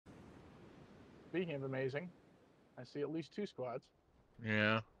Speaking of amazing, I see at least 2 squads.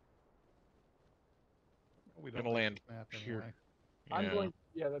 Yeah. We Gonna don't land map here. anyway. Yeah. I'm going.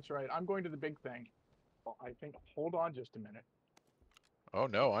 Yeah, that's right. I'm going to the big thing. Well, I think. Hold on, just a minute. Oh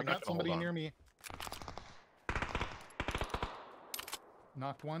no, I I'm got not gonna hold somebody on. near me.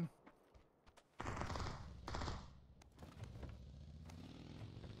 Knocked one.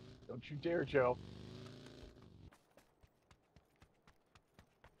 Don't you dare, Joe.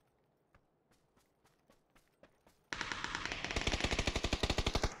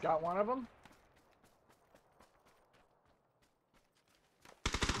 Got one of them.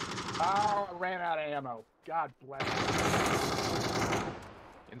 Oh, I ran out of ammo. God bless you.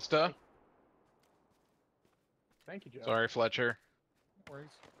 Insta? Thank you, Joe. Sorry, Fletcher. No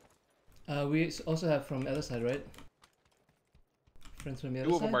worries. We also have from the other side, right? Friends from the other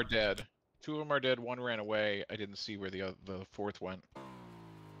Two side? of them are dead. 2 of them are dead. 1 ran away. I didn't see where the 4th went.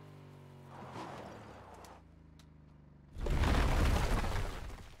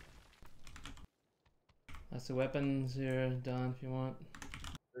 That's the weapons here, Don, if you want.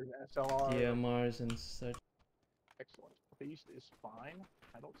 There's SLR. DMRs and such. Excellent. Beast is fine.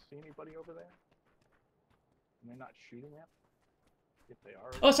 I don't see anybody over there. Am I not shooting at? If they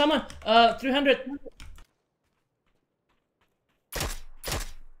are. Oh, someone! 300!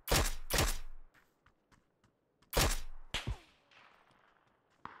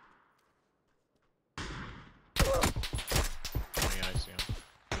 Oh, yeah, I see him.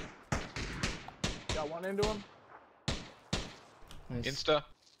 Got one into him. Nice. Insta?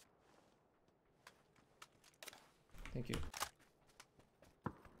 Thank you.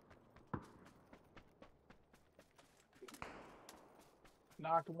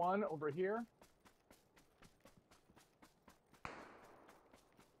 Knocked one over here.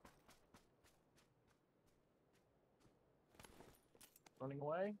 Running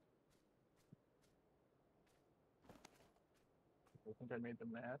away. I think I made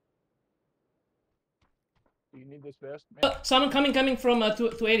them mad. Do you need this vest, man? Someone coming from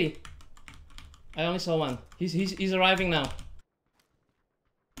 280. I only saw one. He's arriving now.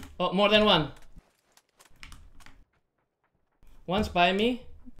 Oh, more than one. One's by me.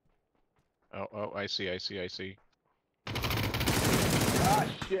 Oh, I see. Ah,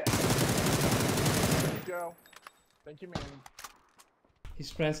 shit. There you go. Thank you, man.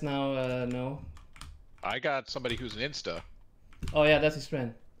 His friends now, no. I got somebody who's an Insta. Oh yeah, that's his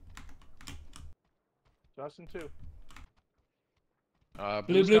friend. Justin, too.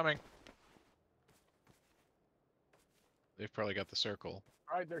 Blue's blue. coming. They've probably got the circle.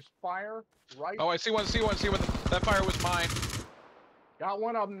 Alright, there's fire right. Oh, I see one. That fire was mine. Got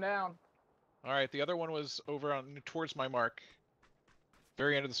one of them down. Alright, the other one was over on towards my mark.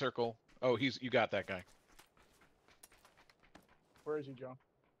 Very end of the circle. Oh, you got that guy. Where is he, Joe?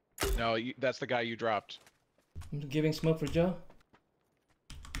 No, that's the guy you dropped. I'm giving smoke for Joe.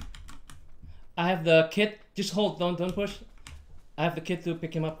 I have the kit. Just hold. Don't push. I have the kit to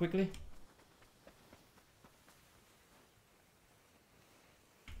pick him up quickly.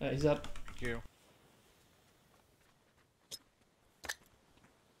 He's up. Thank you.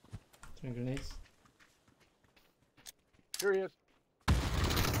 Throwing grenades. Here he is.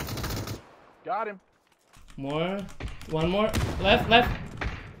 Got him. More. One more. Left.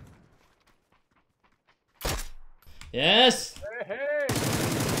 Yes. Hey, hey.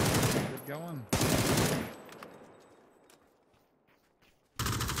 Good going.